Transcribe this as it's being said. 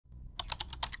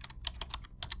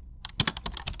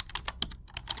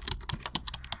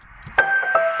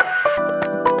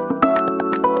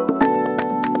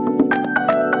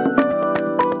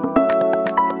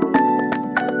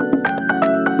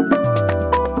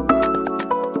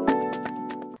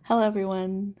Hello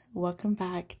everyone, welcome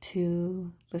back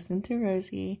to Listen to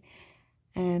Rosie,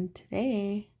 and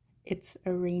today it's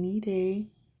a rainy day.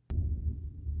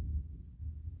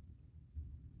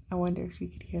 I wonder if you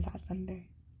could hear that thunder.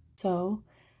 So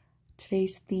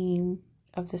today's theme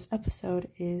of this episode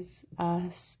is a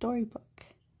storybook.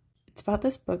 It's about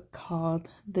this book called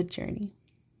The Journey,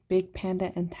 Big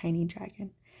Panda and Tiny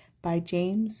Dragon by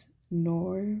James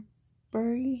Norbury.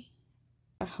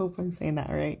 I hope I'm saying that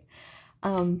right.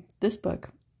 This book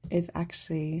is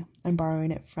actually, I'm borrowing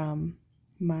it from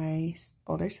my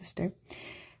older sister,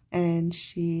 and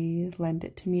she lent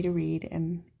it to me to read,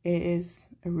 and it is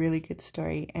a really good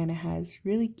story, and it has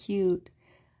really cute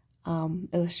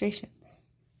illustrations.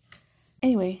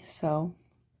 Anyway, so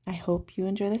I hope you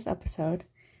enjoy this episode.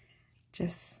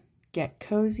 Just get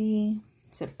cozy,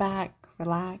 sit back,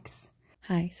 relax.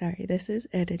 Hi, sorry, this is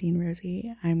Editing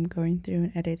Rosie. I'm going through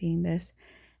and editing this,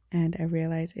 and I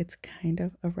realize it's kind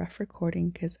of a rough recording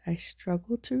because I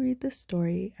struggle to read the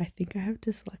story. I think I have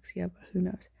dyslexia, but who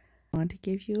knows. I want to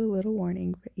give you a little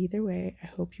warning, but either way, I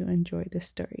hope you enjoy this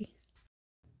story.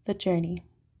 The Journey.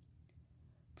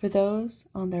 For those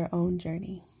on their own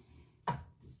journey.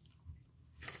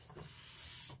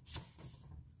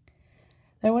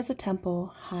 There was a temple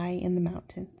high in the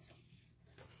mountains,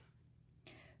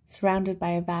 surrounded by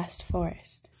a vast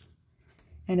forest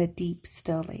and a deep,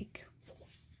 still lake.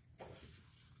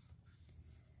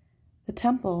 The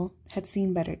temple had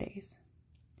seen better days,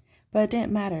 but it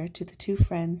didn't matter to the two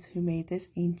friends who made this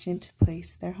ancient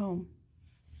place their home,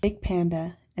 Big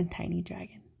Panda and Tiny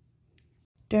Dragon.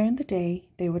 During the day,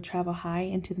 they would travel high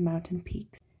into the mountain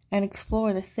peaks and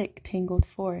explore the thick, tangled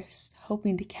forest,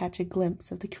 hoping to catch a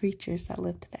glimpse of the creatures that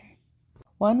lived there.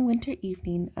 One winter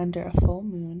evening, under a full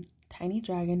moon, Tiny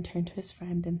Dragon turned to his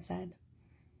friend and said,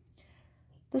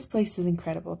 "This place is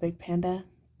incredible, Big Panda.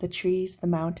 The trees, the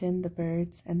mountain, the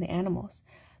birds, and the animals.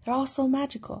 They're all so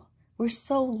magical. We're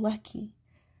so lucky.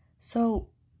 So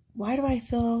why do I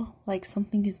feel like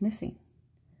something is missing?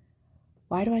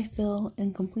 Why do I feel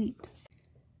incomplete?"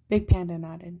 Big Panda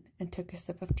nodded and took a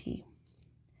sip of tea.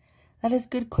 "That is a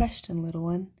good question, little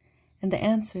one, and the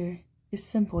answer is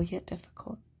simple yet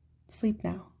difficult. Sleep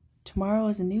now. Tomorrow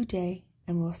is a new day,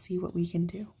 and we'll see what we can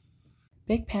do."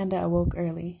 Big Panda awoke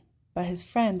early, but his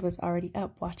friend was already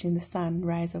up watching the sun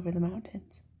rise over the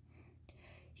mountains.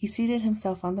 He seated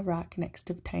himself on the rock next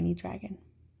to Tiny Dragon.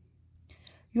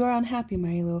 "You are unhappy,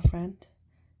 my little friend,"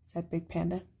 said Big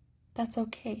Panda. "That's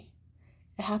okay.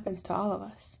 It happens to all of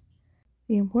us.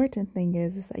 The important thing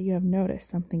is that you have noticed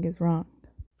something is wrong."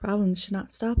 "Problems should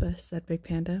not stop us," said Big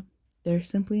Panda. "They're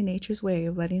simply nature's way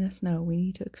of letting us know we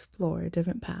need to explore a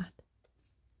different path."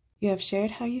 "You have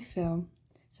shared how you feel,"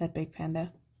 said Big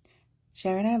Panda.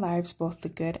 "Sharing our lives, both the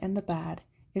good and the bad,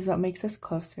 is what makes us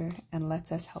closer and lets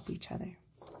us help each other."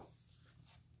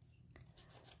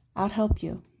 "I'll help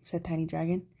you," said Tiny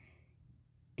Dragon,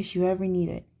 "if you ever need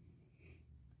it."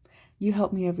 "You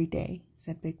help me every day,"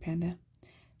 said Big Panda,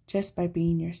 "just by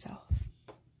being yourself."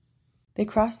 They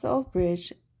crossed the old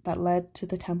bridge that led to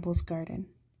the temple's garden.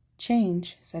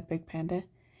 "Change," said Big Panda,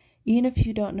 "even if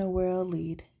you don't know where it'll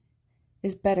lead,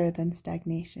 is better than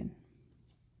stagnation.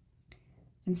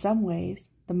 In some ways,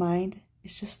 the mind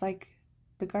is just like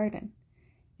the garden.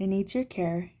 It needs your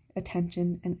care,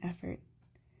 attention, and effort.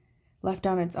 Left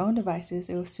on its own devices,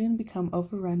 it will soon become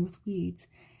overrun with weeds,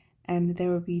 and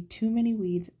there will be too many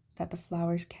weeds that the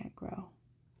flowers can't grow."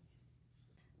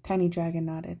 Tiny Dragon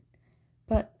nodded.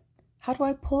 "But how do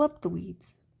I pull up the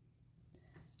weeds?"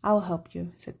 "I will help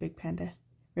you," said Big Panda.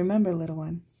 "Remember, little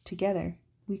one, together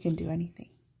we can do anything."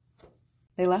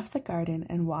 They left the garden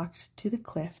and walked to the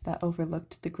cliff that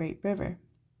overlooked the great river.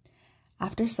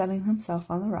 After settling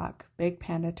himself on the rock, Big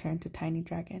Panda turned to Tiny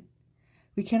Dragon.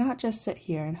 "We cannot just sit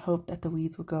here and hope that the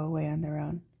weeds will go away on their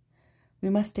own. We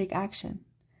must take action.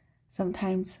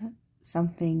 Sometimes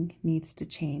something needs to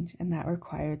change, and that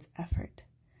requires effort.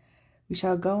 We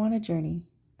shall go on a journey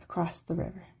across the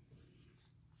river."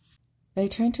 They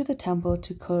turned to the temple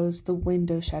to close the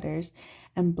window shutters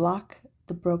and block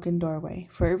the broken doorway,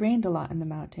 for it rained a lot in the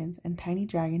mountains, and Tiny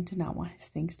Dragon did not want his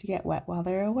things to get wet while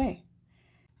they were away.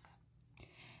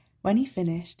 When he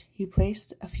finished, he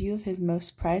placed a few of his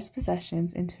most prized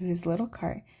possessions into his little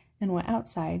cart and went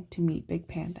outside to meet Big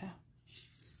Panda.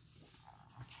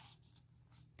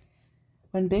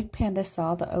 When Big Panda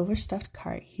saw the overstuffed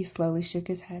cart, he slowly shook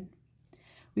his head.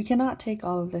 "We cannot take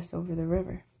all of this over the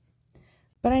river."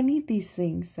 "But I need these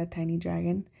things," said Tiny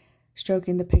Dragon,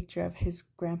 stroking the picture of his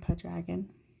grandpa dragon.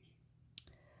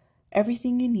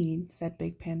 "Everything you need," said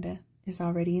Big Panda, "is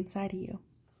already inside of you."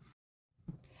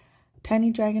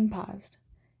 Tiny Dragon paused.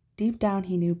 Deep down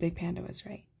he knew Big Panda was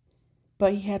right.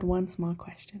 But he had one small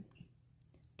question.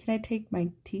 Can I take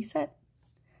my tea set?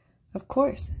 Of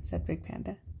course, said Big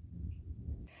Panda.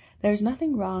 There's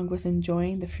nothing wrong with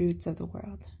enjoying the fruits of the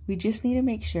world. We just need to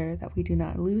make sure that we do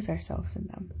not lose ourselves in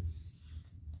them.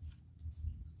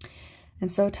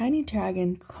 And so Tiny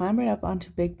Dragon clambered up onto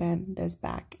Big Panda's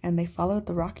back, and they followed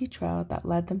the rocky trail that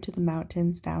led them to the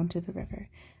mountains down to the river,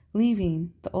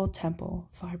 leaving the old temple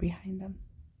far behind them.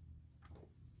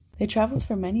 They traveled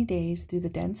for many days through the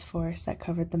dense forest that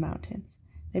covered the mountains.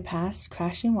 They passed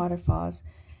crashing waterfalls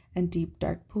and deep,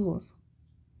 dark pools.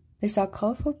 They saw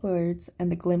colorful birds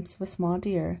and the glimpse of a small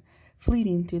deer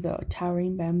fleeting through the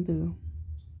towering bamboo.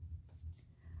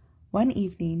 One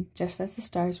evening, just as the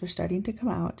stars were starting to come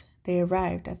out, they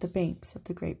arrived at the banks of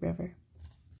the great river.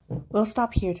 We'll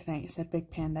stop here tonight, said Big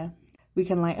Panda. We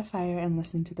can light a fire and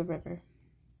listen to the river.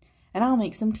 And I'll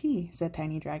make some tea, said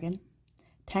Tiny Dragon.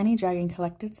 Tiny Dragon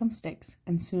collected some sticks,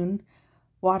 and soon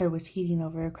water was heating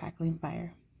over a crackling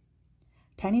fire.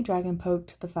 Tiny Dragon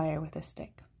poked the fire with a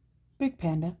stick. Big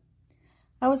Panda,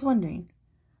 I was wondering,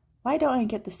 why don't I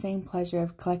get the same pleasure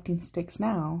of collecting sticks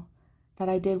now that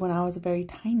I did when I was a very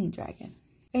tiny dragon?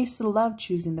 I used to love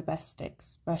choosing the best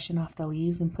sticks, brushing off the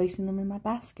leaves and placing them in my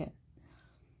basket.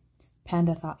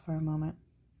 Panda thought for a moment.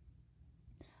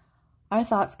 Our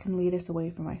thoughts can lead us away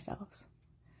from ourselves.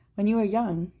 When you were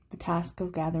young, the task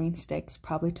of gathering sticks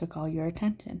probably took all your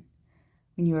attention.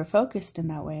 When you are focused in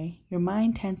that way, your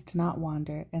mind tends to not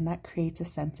wander, and that creates a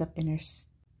sense of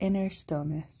inner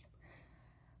stillness,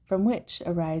 from which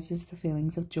arises the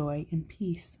feelings of joy and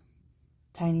peace.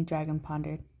 Tiny Dragon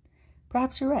pondered.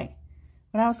 Perhaps you're right.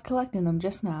 When I was collecting them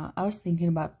just now, I was thinking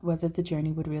about whether the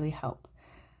journey would really help.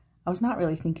 I was not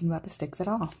really thinking about the sticks at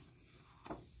all.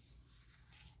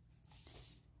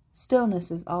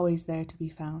 Stillness is always there to be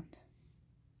found,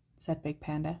 said Big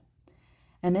Panda,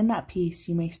 and in that peace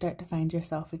you may start to find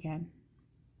yourself again.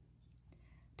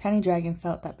 Tiny Dragon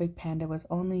felt that Big Panda was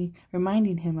only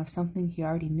reminding him of something he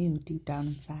already knew deep down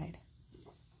inside.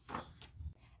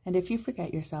 And if you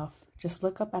forget yourself, just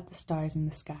look up at the stars in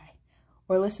the sky,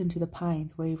 or listen to the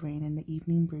pines wavering in the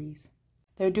evening breeze.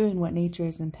 They're doing what nature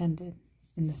is intended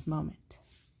in this moment.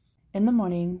 In the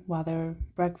morning, while they were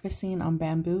breakfasting on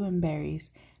bamboo and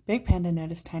berries, Big Panda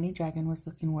noticed Tiny Dragon was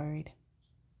looking worried.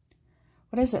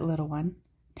 What is it, little one?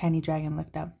 Tiny Dragon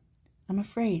looked up. I'm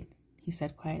afraid, he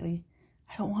said quietly.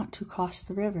 I don't want to cross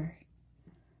the river.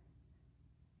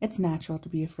 It's natural to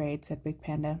be afraid, said Big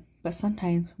Panda, but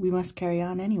sometimes we must carry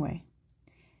on anyway.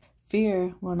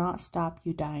 Fear will not stop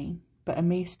you dying, but it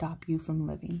may stop you from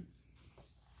living.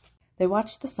 They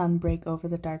watched the sun break over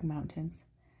the dark mountains.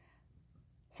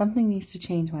 Something needs to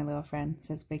change, my little friend,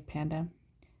 says Big Panda.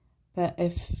 But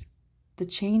if the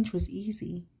change was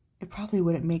easy, it probably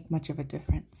wouldn't make much of a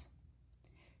difference.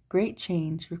 Great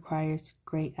change requires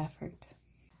great effort.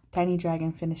 Tiny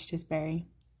Dragon finished his berry.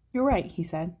 You're right, he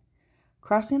said.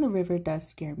 Crossing the river does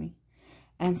scare me,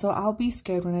 and so I'll be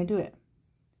scared when I do it.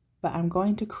 But I'm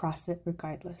going to cross it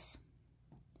regardless.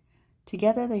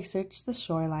 Together they searched the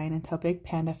shoreline until Big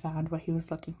Panda found what he was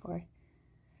looking for.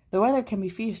 The weather can be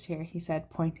fierce here, he said,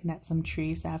 pointing at some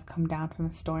trees that have come down from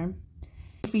a storm.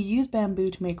 If we use bamboo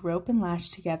to make rope and lash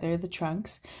together the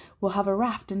trunks, we'll have a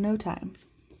raft in no time.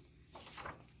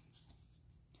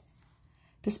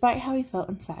 Despite how he felt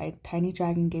inside, Tiny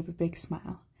Dragon gave a big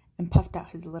smile and puffed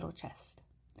out his little chest.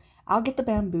 I'll get the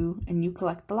bamboo and you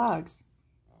collect the logs.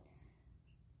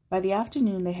 By the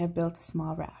afternoon they had built a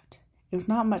small raft. It was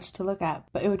not much to look at,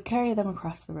 but it would carry them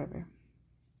across the river.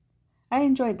 I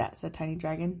enjoyed that, said Tiny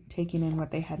Dragon, taking in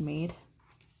what they had made.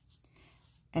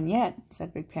 And yet,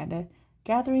 said Big Panda,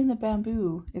 gathering the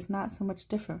bamboo is not so much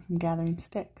different from gathering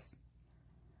sticks.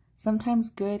 Sometimes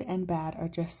good and bad are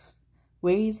just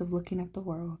ways of looking at the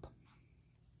world.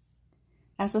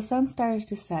 As the sun started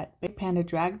to set, Big Panda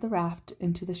dragged the raft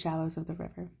into the shallows of the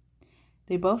river.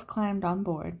 They both climbed on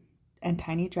board, and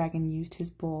Tiny Dragon used his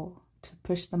bowl to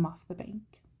push them off the bank.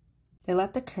 They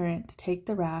let the current take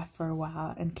the raft for a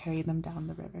while and carry them down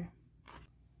the river.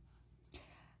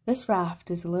 This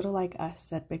raft is a little like us,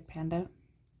 said Big Panda.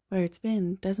 Where it's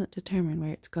been doesn't determine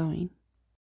where it's going.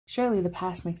 Surely the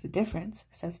past makes a difference,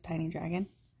 says Tiny Dragon.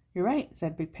 You're right,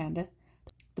 said Big Panda.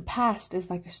 The past is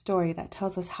like a story that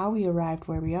tells us how we arrived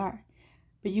where we are,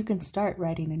 but you can start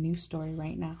writing a new story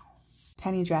right now.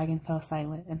 Tiny Dragon fell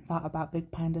silent and thought about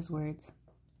Big Panda's words.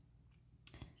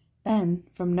 Then,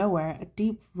 from nowhere, a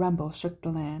deep rumble shook the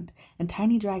land, and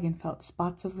Tiny Dragon felt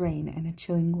spots of rain and a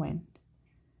chilling wind.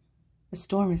 A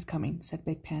storm is coming, said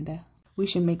Big Panda. We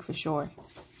should make for shore.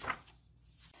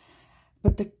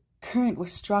 But the current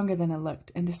was stronger than it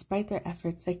looked, and despite their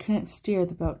efforts, they couldn't steer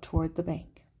the boat toward the bank.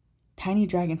 Tiny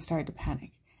Dragon started to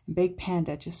panic. and Big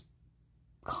Panda just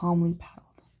calmly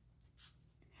paddled.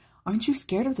 "Aren't you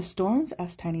scared of the storms?"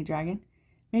 asked Tiny Dragon.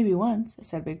 "Maybe once,"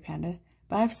 said Big Panda,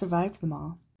 "but I've survived them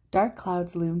all." Dark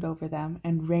clouds loomed over them,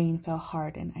 and rain fell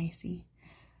hard and icy.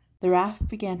 The raft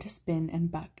began to spin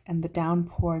and buck, and the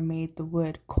downpour made the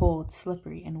wood cold,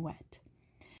 slippery, and wet.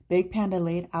 Big Panda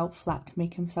laid out flat to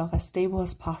make himself as stable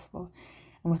as possible,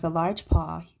 and with a large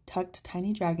paw, he tucked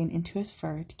Tiny Dragon into his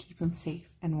fur to keep him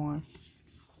safe and warm.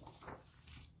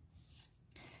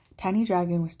 Tiny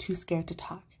Dragon was too scared to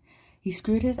talk. He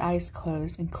screwed his eyes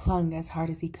closed and clung as hard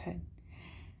as he could.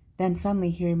 Then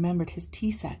suddenly he remembered his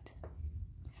tea set.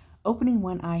 Opening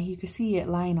one eye, he could see it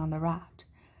lying on the raft.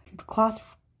 The cloth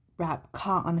wrap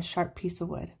caught on a sharp piece of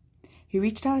wood. He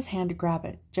reached out his hand to grab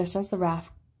it, just as the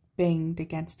raft banged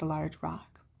against a large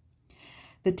rock.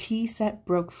 The tea set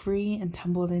broke free and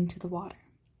tumbled into the water.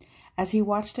 As he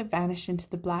watched it vanish into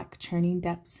the black, churning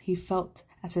depths, he felt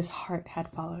as his heart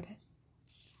had followed it.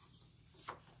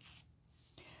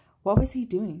 What was he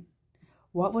doing?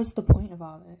 What was the point of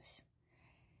all this?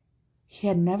 He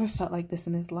had never felt like this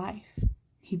in his life.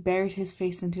 He buried his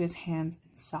face into his hands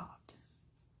and sobbed.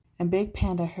 And Big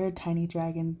Panda heard Tiny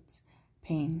Dragon's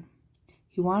pain.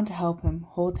 He wanted to help him,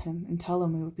 hold him, and tell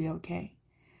him it would be okay.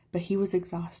 But he was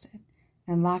exhausted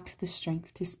and lacked the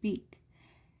strength to speak.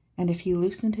 And if he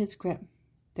loosened his grip,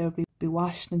 they would be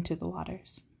washed into the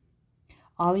waters.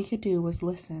 All he could do was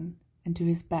listen and do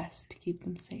his best to keep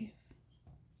them safe.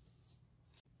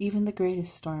 Even the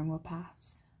greatest storm will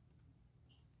pass.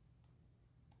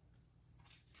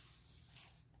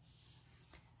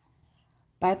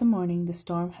 By the morning, the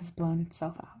storm has blown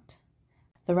itself out.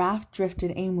 The raft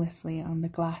drifted aimlessly on the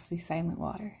glassy, silent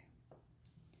water.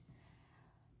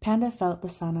 Panda felt the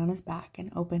sun on his back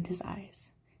and opened his eyes.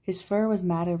 His fur was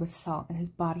matted with salt and his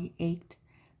body ached,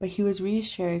 but he was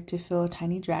reassured to feel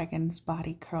Tiny Dragon's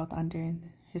body curled under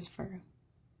his fur.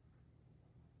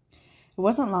 It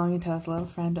wasn't long until his little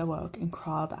friend awoke and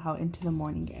crawled out into the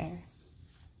morning air.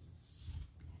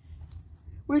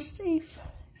 "We're safe,"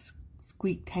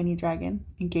 squeaked Tiny Dragon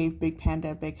and gave Big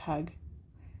Panda a big hug.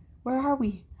 "Where are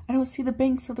we? I don't see the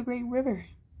banks of the great river."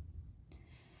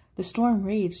 "The storm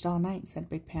raged all night," said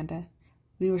Big Panda.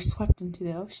 "We were swept into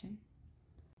the ocean."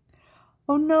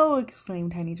 "Oh no!"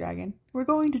 exclaimed Tiny Dragon. "We're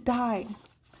going to die."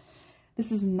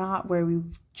 "This is not where we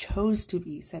chose to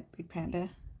be," said Big Panda,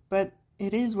 "but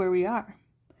it is where we are.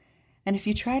 And if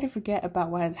you try to forget about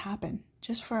what has happened,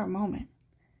 just for a moment,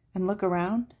 and look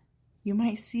around, you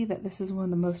might see that this is one of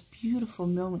the most beautiful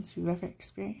moments we've ever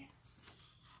experienced."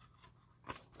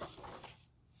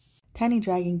 Tiny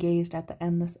Dragon gazed at the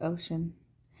endless ocean,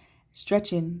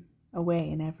 stretching away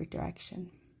in every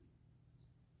direction.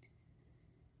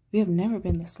 "We have never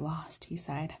been this lost," he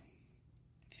sighed.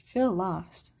 "If you feel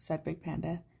lost," said Big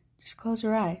Panda, "just close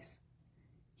your eyes.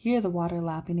 Hear the water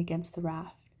lapping against the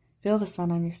raft. Feel the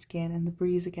sun on your skin and the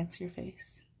breeze against your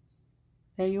face.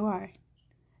 There you are.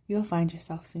 You will find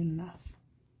yourself soon enough."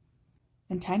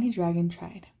 And Tiny Dragon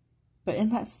tried. But in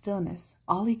that stillness,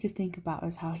 all he could think about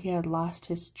was how he had lost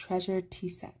his treasured tea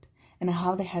set, and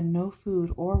how they had no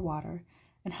food or water,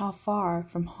 and how far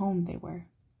from home they were.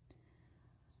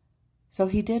 So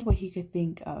he did what he could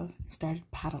think of and started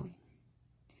paddling.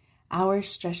 Hours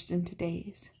stretched into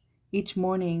days. Each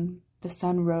morning, the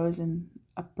sun rose in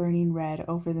a burning red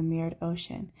over the mirrored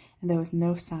ocean, and there was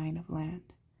no sign of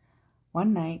land.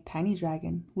 One night, Tiny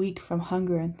Dragon, weak from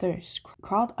hunger and thirst,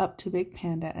 crawled up to Big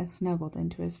Panda and snuggled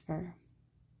into his fur.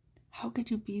 "How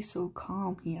could you be so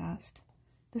calm?" he asked.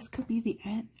 "This could be the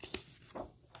end."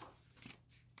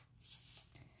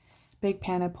 Big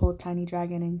Panda pulled Tiny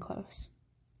Dragon in close.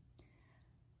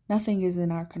 "Nothing is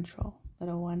in our control,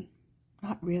 little one.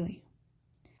 Not really.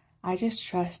 I just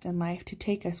trust in life to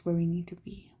take us where we need to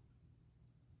be."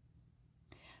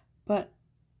 "But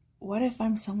what if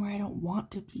I'm somewhere I don't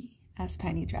want to be?" asked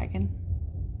Tiny Dragon.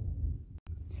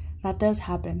 "That does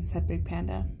happen," said Big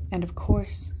Panda, "and of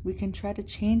course, we can try to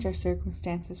change our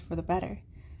circumstances for the better.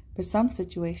 But some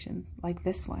situations, like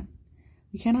this one,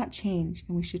 we cannot change,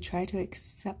 and we should try to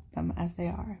accept them as they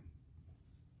are.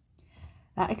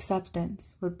 That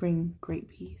acceptance would bring great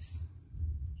peace."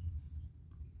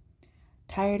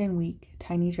 Tired and weak,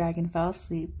 Tiny Dragon fell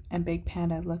asleep, and Big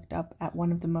Panda looked up at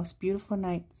one of the most beautiful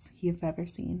nights he have ever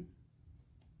seen.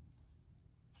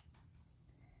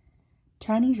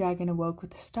 Tiny Dragon awoke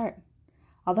with a start.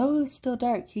 Although it was still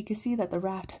dark, he could see that the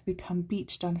raft had become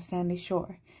beached on a sandy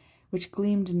shore, which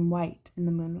gleamed in white in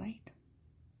the moonlight.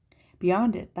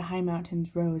 Beyond it, the high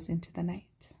mountains rose into the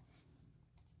night.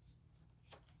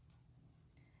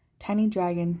 Tiny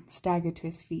Dragon staggered to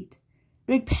his feet.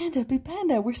 Big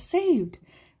Panda, we're saved!"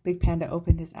 Big Panda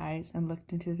opened his eyes and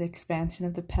looked into the expansion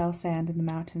of the pale sand in the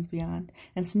mountains beyond,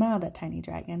 and smiled at Tiny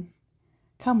Dragon.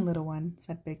 "Come, little one,"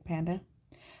 said Big Panda.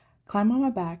 "Climb on my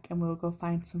back and we'll go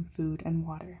find some food and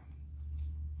water."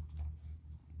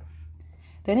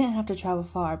 They didn't have to travel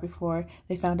far before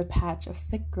they found a patch of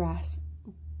thick grass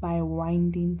by a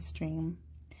winding stream.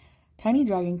 Tiny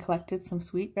Dragon collected some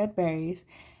sweet red berries,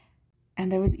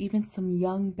 and there was even some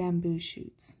young bamboo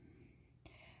shoots.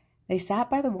 They sat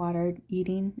by the water,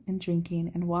 eating and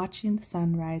drinking and watching the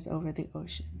sun rise over the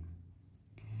ocean.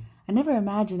 "I never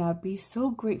imagined I would be so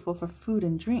grateful for food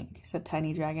and drink," said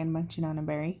Tiny Dragon, munching on a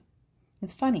berry.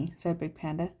 "It's funny," said Big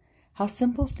Panda, "how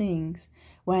simple things,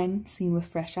 when seen with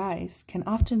fresh eyes, can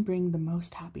often bring the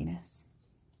most happiness."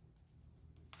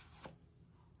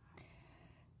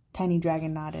 Tiny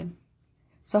Dragon nodded.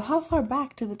 "So how far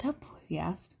back to the temple?" he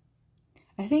asked.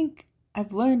 "I think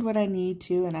I've learned what I need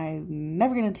to, and I'm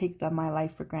never going to take my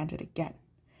life for granted again."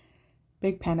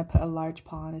 Big Panda put a large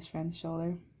paw on his friend's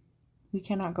shoulder. "We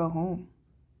cannot go home,"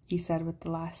 he said with the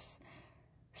last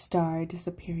star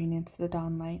disappearing into the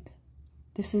dawnlight.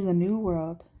 "This is a new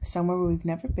world, somewhere where we've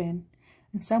never been,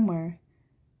 and somewhere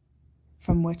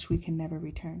from which we can never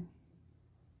return."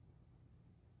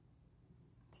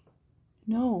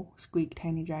 "No," squeaked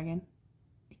Tiny Dragon.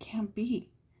 "It can't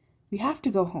be. We have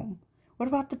to go home. What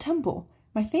about the temple,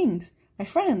 my things, my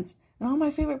friends, and all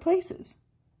my favorite places?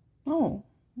 No,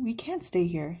 we can't stay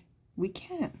here. We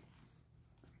can't."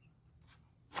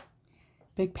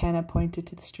 Big Panda pointed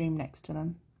to the stream next to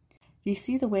them. "Do you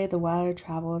see the way the water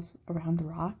travels around the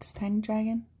rocks, Tiny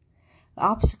Dragon? The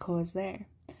obstacle is there,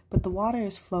 but the water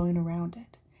is flowing around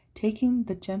it, taking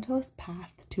the gentlest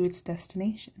path to its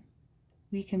destination.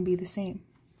 We can be the same."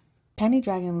 Tiny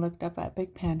Dragon looked up at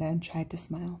Big Panda and tried to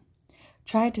smile,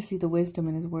 tried to see the wisdom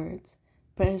in his words,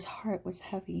 but his heart was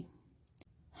heavy.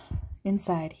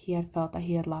 Inside, he had felt that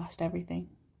he had lost everything.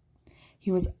 He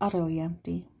was utterly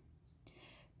empty.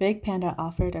 Big Panda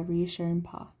offered a reassuring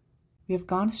paw. "We have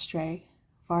gone astray,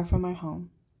 far from our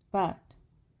home, but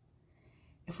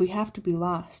if we have to be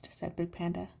lost," said Big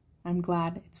Panda, "I'm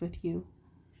glad it's with you."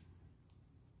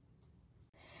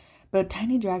 But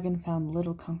Tiny Dragon found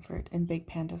little comfort in Big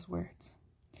Panda's words.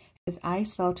 His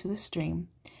eyes fell to the stream,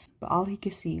 but all he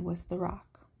could see was the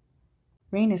rock.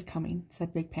 "Rain is coming,"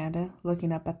 said Big Panda,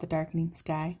 looking up at the darkening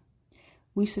sky.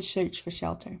 "We should search for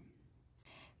shelter."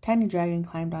 Tiny Dragon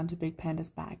climbed onto Big Panda's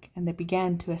back, and they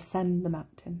began to ascend the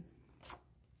mountain.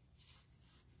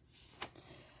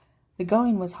 The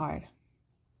going was hard,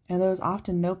 and there was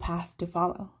often no path to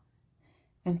follow,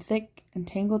 and thick and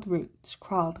tangled roots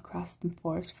crawled across the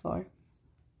forest floor.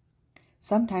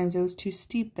 Sometimes it was too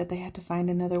steep that they had to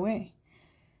find another way,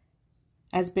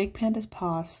 as Big Panda's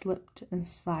paws slipped and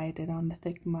slided on the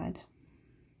thick mud.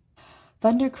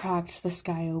 Thunder cracked the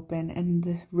sky open, and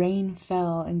the rain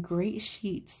fell in great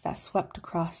sheets that swept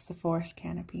across the forest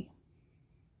canopy.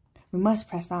 "We must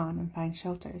press on and find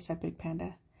shelter," said Big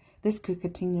Panda. "This could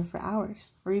continue for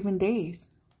hours, or even days."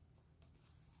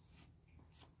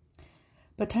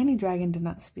 But Tiny Dragon did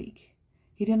not speak.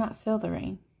 He did not feel the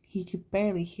rain. He could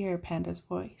barely hear Panda's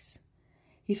voice.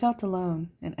 He felt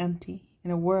alone and empty in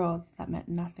a world that meant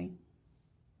nothing.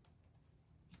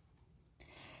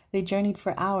 They journeyed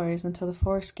for hours until the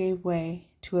forest gave way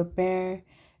to a bare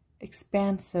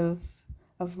expanse of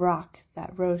rock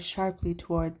that rose sharply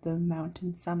toward the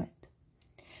mountain summit.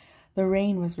 The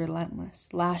rain was relentless,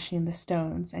 lashing the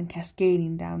stones and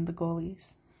cascading down the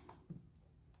gullies.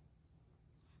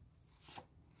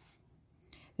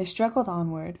 They struggled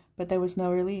onward, but there was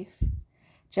no relief.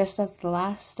 Just as the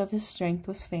last of his strength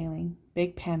was failing,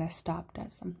 Big Panda stopped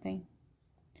at something.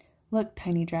 "Look,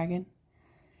 Tiny Dragon.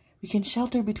 We can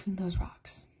shelter between those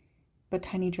rocks." But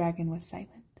Tiny Dragon was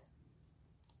silent.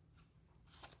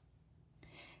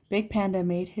 Big Panda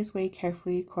made his way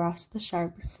carefully across the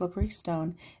sharp, slippery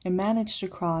stone and managed to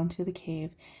crawl into the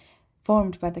cave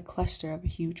formed by the cluster of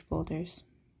huge boulders.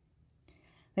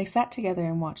 They sat together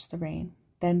and watched the rain.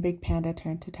 Then Big Panda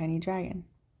turned to Tiny Dragon.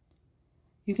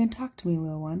 "You can talk to me,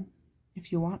 little one,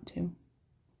 if you want to."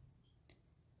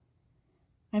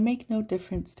 "I make no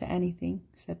difference to anything,"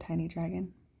 said Tiny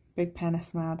Dragon. Big Panda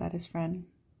smiled at his friend.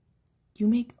 "You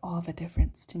make all the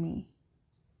difference to me."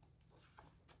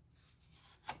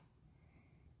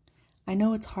 "I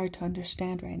know it's hard to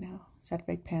understand right now," said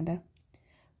Big Panda,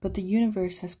 "but the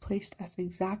universe has placed us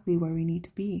exactly where we need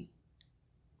to be."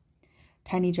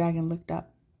 Tiny Dragon looked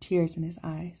up, tears in his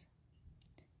eyes.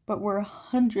 "But we're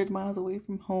 100 miles away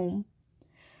from home.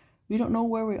 We don't know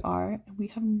where we are, and we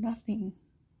have nothing."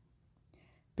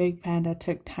 Big Panda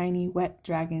took Tiny Wet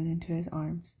Dragon into his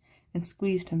arms and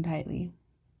squeezed him tightly.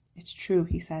 "It's true,"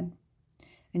 he said.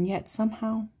 and yet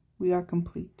somehow we are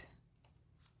complete.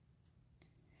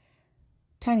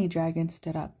 Tiny Dragon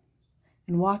stood up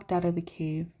and walked out of the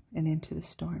cave and into the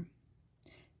storm.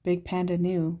 Big Panda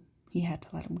knew he had to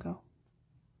let him go.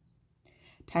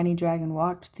 Tiny Dragon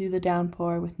walked through the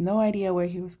downpour with no idea where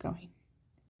he was going.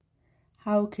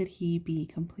 How could he be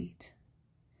complete?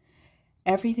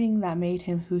 Everything that made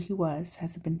him who he was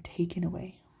has been taken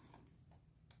away.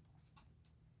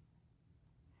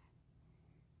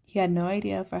 He had no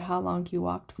idea for how long he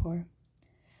walked for,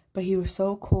 but he was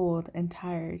so cold and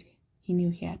tired he knew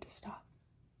he had to stop.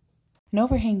 An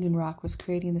overhanging rock was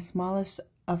creating the smallest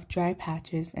of dry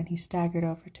patches, and he staggered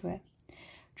over to it,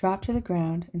 dropped to the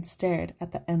ground, and stared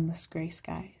at the endless gray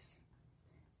skies.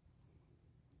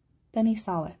 Then he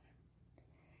saw it,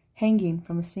 hanging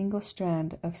from a single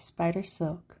strand of spider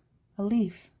silk, a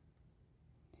leaf.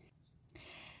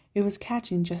 It was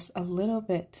catching just a little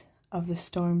bit of the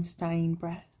storm's dying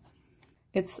breath,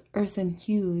 its earthen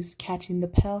hues catching the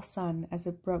pale sun as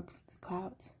it broke through the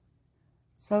clouds.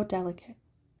 So delicate,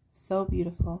 so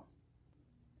beautiful.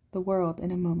 The world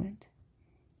in a moment.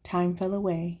 Time fell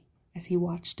away as he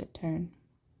watched it turn.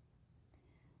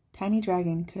 Tiny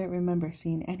Dragon couldn't remember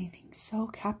seeing anything so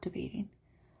captivating,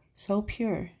 so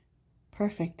pure,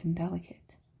 perfect and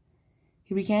delicate.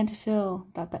 He began to feel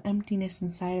that the emptiness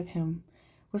inside of him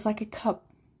was like a cup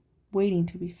waiting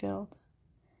to be filled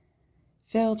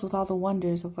with all the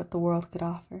wonders of what the world could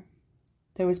offer.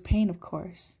 There was pain, of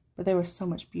course, but there was so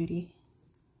much beauty.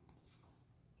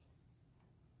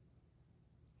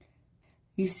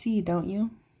 You see, don't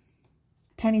you?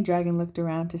 Tiny Dragon looked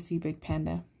around to see Big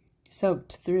Panda,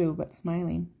 soaked through but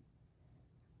smiling.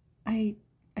 I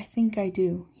think I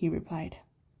do, he replied.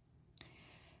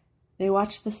 They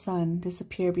watched the sun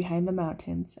disappear behind the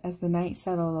mountains as the night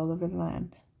settled all over the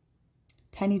land.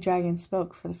 Tiny Dragon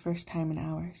spoke for the first time in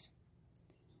hours.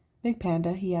 Big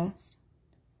Panda, he asked,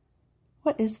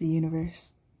 what is the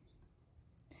universe?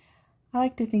 I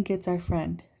like to think it's our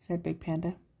friend, said Big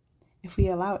Panda, if we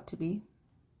allow it to be.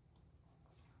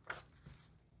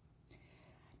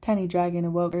 Tiny Dragon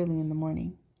awoke early in the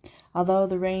morning. Although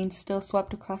the rain still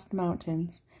swept across the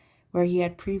mountains, where he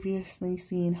had previously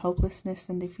seen hopelessness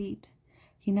and defeat,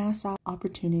 he now saw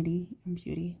opportunity and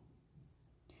beauty.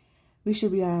 We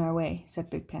should be on our way, said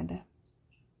Big Panda.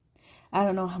 I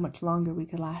don't know how much longer we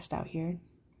could last out here.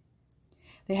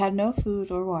 They had no food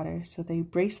or water, so they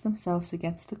braced themselves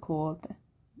against the cold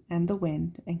and the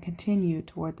wind and continued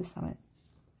toward the summit.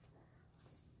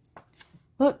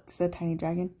 Look, said Tiny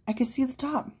Dragon, I can see the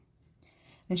top.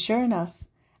 And sure enough,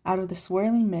 out of the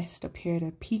swirling mist appeared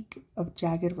a peak of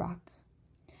jagged rock.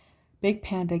 Big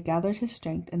Panda gathered his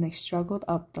strength and they struggled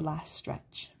up the last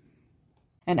stretch.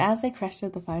 And as they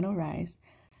crested the final rise,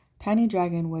 Tiny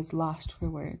Dragon was lost for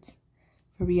words.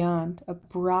 For beyond, a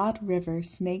broad river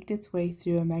snaked its way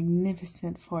through a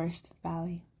magnificent forested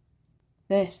valley.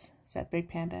 This, said Big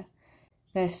Panda,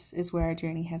 this is where our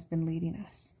journey has been leading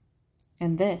us.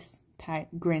 And this,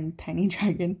 grinned Tiny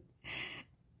Dragon,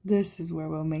 this is where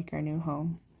we'll make our new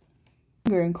home.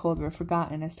 Hunger and cold were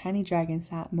forgotten as Tiny Dragon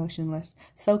sat motionless,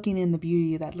 soaking in the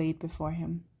beauty that laid before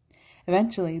him.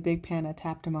 Eventually, Big Panda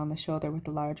tapped him on the shoulder with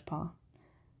a large paw.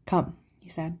 Come, he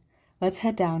said, let's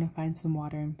head down and find some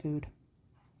water and food.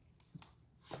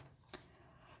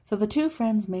 So the two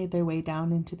friends made their way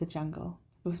down into the jungle.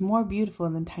 It was more beautiful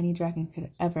than Tiny Dragon could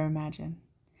ever imagine.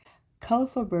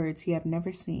 Colorful birds he had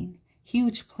never seen,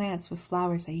 huge plants with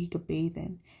flowers that he could bathe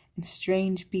in, and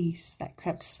strange beasts that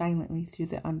crept silently through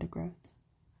the undergrowth.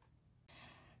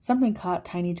 Something caught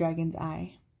Tiny Dragon's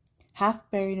eye. Half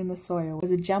buried in the soil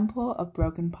was a jumble of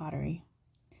broken pottery.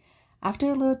 After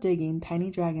a little digging, Tiny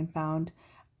Dragon found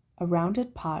a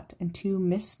rounded pot and two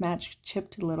mismatched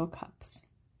chipped little cups.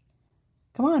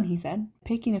 Come on, he said,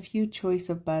 picking a few choice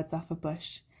of buds off a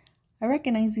bush. I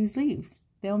recognize these leaves.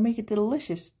 They'll make a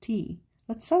delicious tea.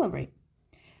 Let's celebrate.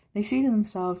 They seated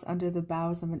themselves under the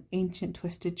boughs of an ancient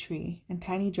twisted tree, and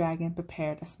Tiny Dragon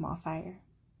prepared a small fire.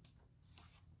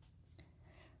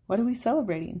 What are we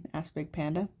celebrating? Asked Big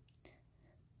Panda.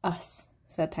 Us,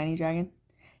 said Tiny Dragon.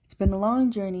 It's been a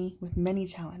long journey with many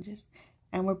challenges,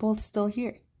 and we're both still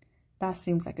here. That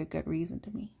seems like a good reason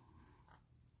to me.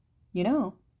 You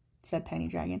know, said Tiny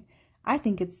Dragon, I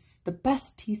think it's the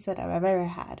best tea set I've ever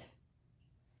had.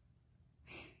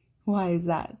 Why is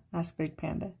that? Asked Big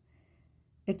Panda.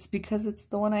 It's because it's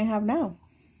the one I have now.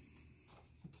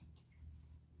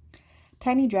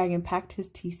 Tiny Dragon packed his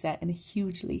tea set in a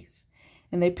huge leaf,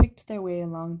 and they picked their way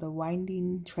along the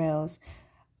winding trails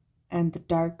and the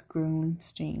dark, gurgling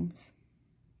streams.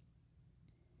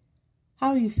 How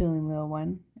are you feeling, little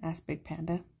one? Asked Big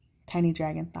Panda. Tiny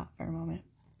Dragon thought for a moment.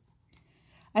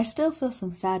 I still feel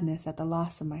some sadness at the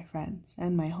loss of my friends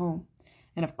and my home,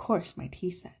 and of course my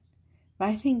tea set. But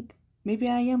I think maybe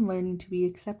I am learning to be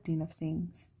accepting of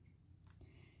things.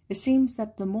 It seems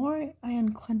that the more I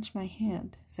unclench my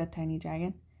hand, said Tiny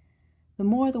Dragon, the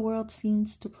more the world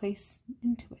seems to place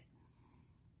into it.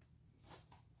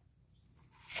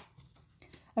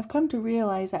 I've come to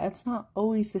realize that it's not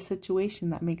always the situation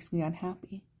that makes me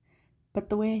unhappy, but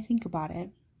the way I think about it.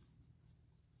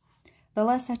 The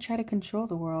less I try to control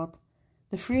the world,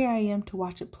 the freer I am to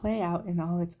watch it play out in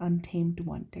all its untamed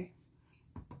wonder.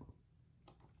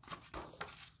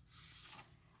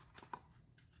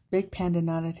 Big Panda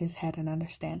nodded his head in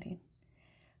understanding.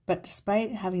 But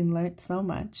despite having learnt so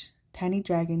much, Tiny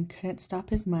Dragon couldn't stop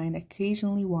his mind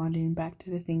occasionally wandering back to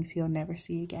the things he'll never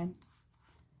see again.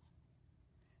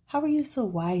 How are you so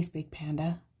wise, Big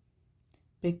Panda?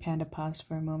 Big Panda paused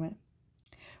for a moment.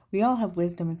 We all have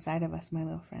wisdom inside of us, my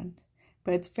little friend,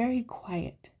 but it's very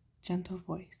quiet, gentle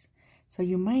voice, so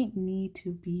you might need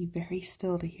to be very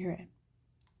still to hear it.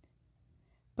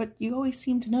 But you always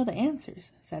seem to know the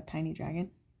answers, said Tiny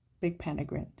Dragon. Big Panda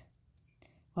grinned.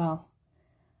 Well,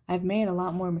 I've made a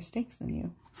lot more mistakes than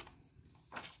you.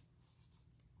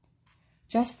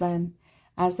 Just then,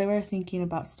 as they were thinking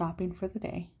about stopping for the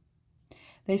day,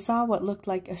 they saw what looked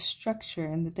like a structure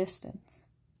in the distance.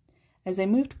 As they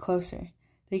moved closer,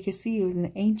 they could see it was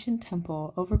an ancient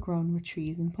temple overgrown with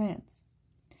trees and plants.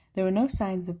 There were no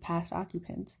signs of past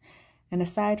occupants, and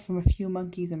aside from a few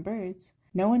monkeys and birds,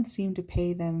 no one seemed to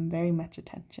pay them very much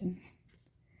attention.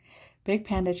 Big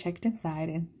Panda checked inside,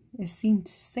 and it seemed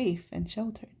safe and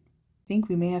sheltered. I think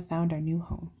we may have found our new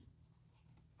home.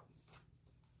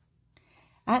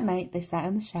 At night, they sat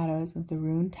in the shadows of the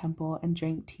ruined temple and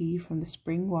drank tea from the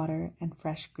spring water and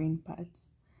fresh green buds.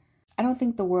 I don't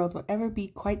think the world will ever be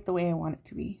quite the way I want it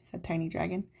to be, said Tiny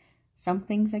Dragon. Some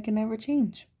things I can never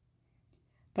change.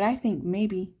 But I think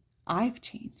maybe I've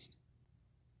changed.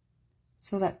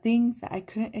 So that things that I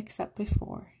couldn't accept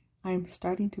before, I am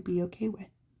starting to be okay with.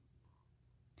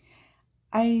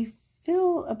 I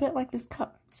feel a bit like this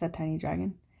cup, said Tiny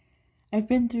Dragon. I've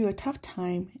been through a tough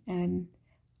time and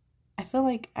I feel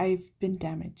like I've been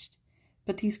damaged.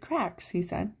 But these cracks, he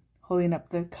said, holding up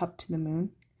the cup to the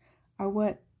moon, are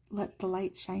what let the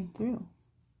light shine through.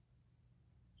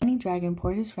 Tiny Dragon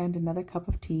poured his friend another cup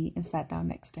of tea and sat down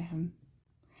next to him.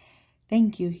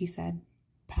 Thank you, he said,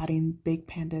 patting Big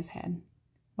Panda's head.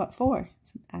 What for?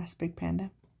 Asked Big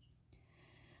Panda.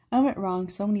 I went wrong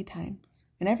so many times,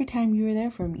 and every time you were there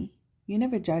for me. You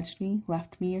never judged me,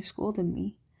 left me, or scolded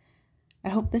me. I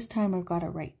hope this time I've got it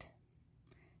right.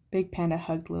 Big Panda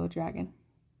hugged Little Dragon.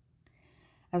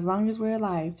 As long as we're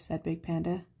alive, said Big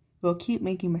Panda, we'll keep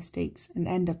making mistakes and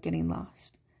end up getting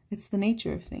lost. It's the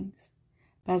nature of things.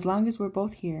 But as long as we're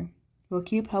both here, we'll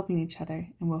keep helping each other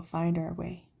and we'll find our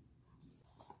way.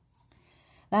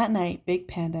 That night, Big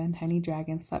Panda and Tiny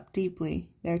Dragon slept deeply.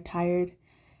 Their tired,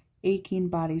 aching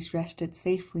bodies rested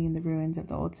safely in the ruins of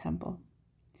the old temple.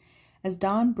 As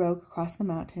dawn broke across the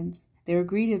mountains, they were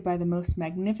greeted by the most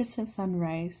magnificent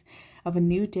sunrise of a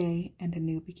new day and a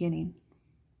new beginning.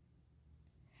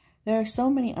 There are so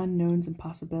many unknowns and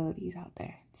possibilities out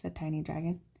there, said Tiny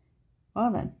Dragon. Well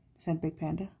then, said Big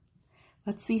Panda,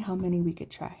 let's see how many we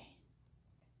could try.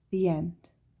 The end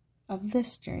of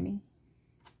this journey.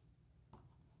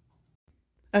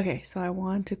 Okay, so I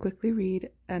want to quickly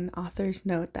read an author's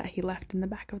note that he left in the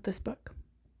back of this book.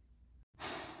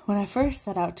 When I first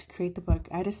set out to create the book,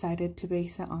 I decided to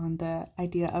base it on the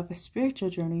idea of a spiritual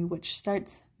journey which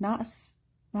starts not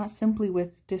simply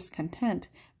with discontent,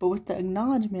 but with the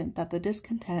acknowledgement that the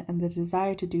discontent and the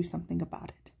desire to do something about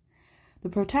it. The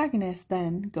protagonist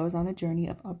then goes on a journey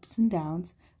of ups and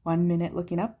downs, 1 minute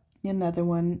looking up, another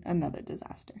one, another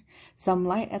disaster. Some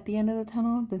light at the end of the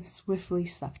tunnel, then swiftly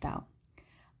snuffed out.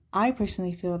 I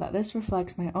personally feel that this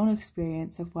reflects my own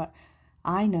experience of what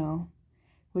I know,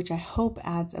 which I hope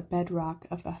adds a bedrock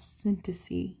of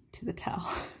authenticity to the tale.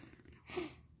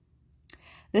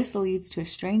 This leads to a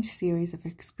strange series of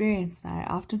experiences that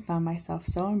I often found myself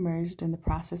so immersed in the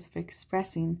process of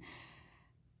expressing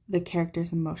the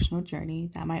character's emotional journey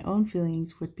that my own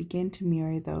feelings would begin to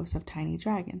mirror those of Tiny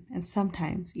Dragon, and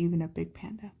sometimes even of Big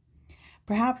Panda.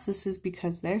 Perhaps this is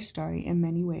because their story, in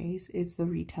many ways, is the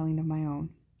retelling of my own.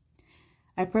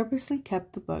 I purposely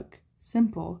kept the book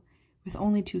simple, with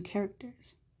only 2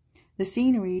 characters. The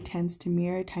scenery tends to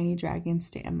mirror Tiny Dragon's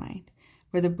state of mind,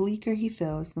 where the bleaker he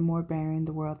feels, the more barren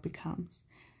the world becomes.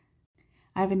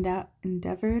 I've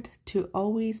endeavored to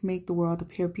always make the world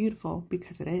appear beautiful,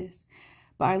 because it is,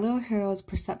 but our little hero's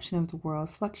perception of the world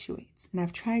fluctuates, and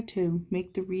I've tried to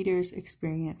make the reader's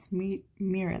experience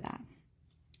mirror that.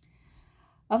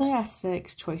 Other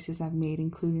aesthetics choices I've made,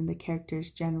 including the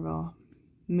character's general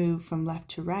move from left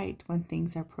to right when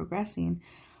things are progressing,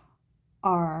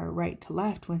 or right to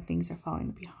left when things are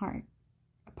falling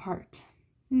apart.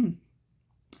 I've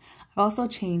also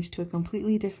changed to a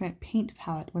completely different paint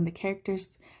palette when the characters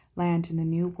land in a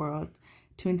new world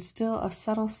to instill a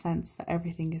subtle sense that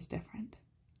everything is different.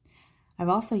 I've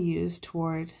also used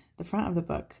toward the front of the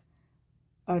book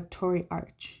a torii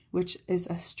arch, which is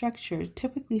a structure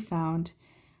typically found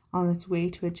on its way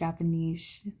to a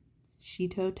Japanese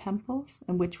Shinto temple,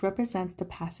 and which represents the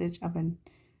passage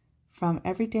from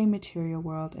everyday material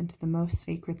world into the most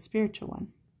sacred spiritual one.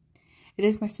 It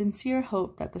is my sincere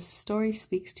hope that the story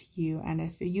speaks to you, and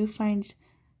if you find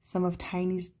some of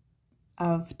Tiny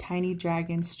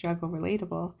Dragon's struggle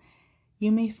relatable,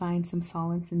 you may find some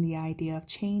solace in the idea of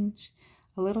change,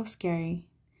 a little scary,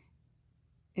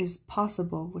 is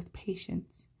possible with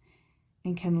patience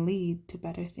and can lead to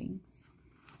better things.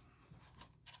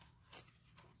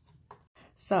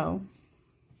 So,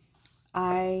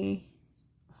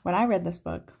 when I read this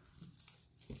book,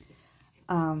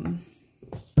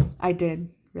 I did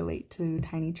relate to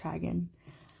Tiny Dragon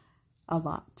a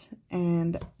lot,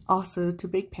 and also to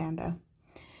Big Panda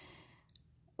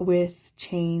with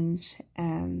change,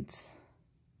 and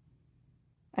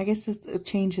I guess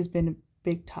change has been a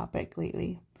big topic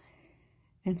lately,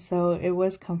 and so it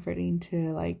was comforting to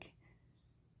like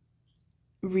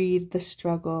read the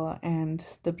struggle and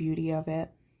the beauty of it,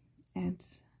 and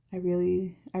I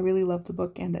really love the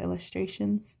book and the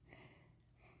illustrations,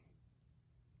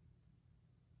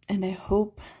 and I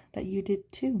hope that you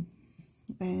did too,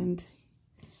 and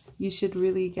you should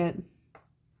really get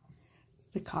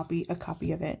a copy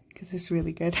of it because it's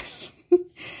really good.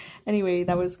 Anyway,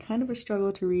 that was kind of a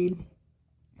struggle to read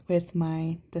with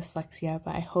my dyslexia,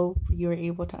 but I hope you were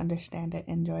able to understand it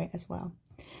and enjoy it as well.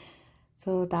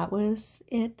 So that was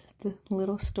it, the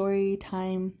little story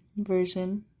time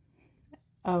version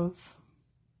of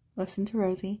Listen to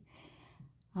Rosie.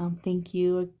 Thank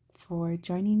you for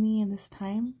joining me in this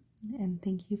time, and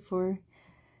thank you for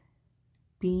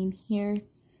being here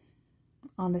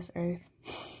on this earth.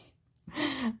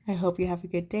 I hope you have a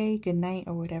good day, good night,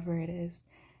 or whatever it is.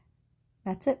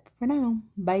 That's it for now.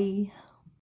 Bye.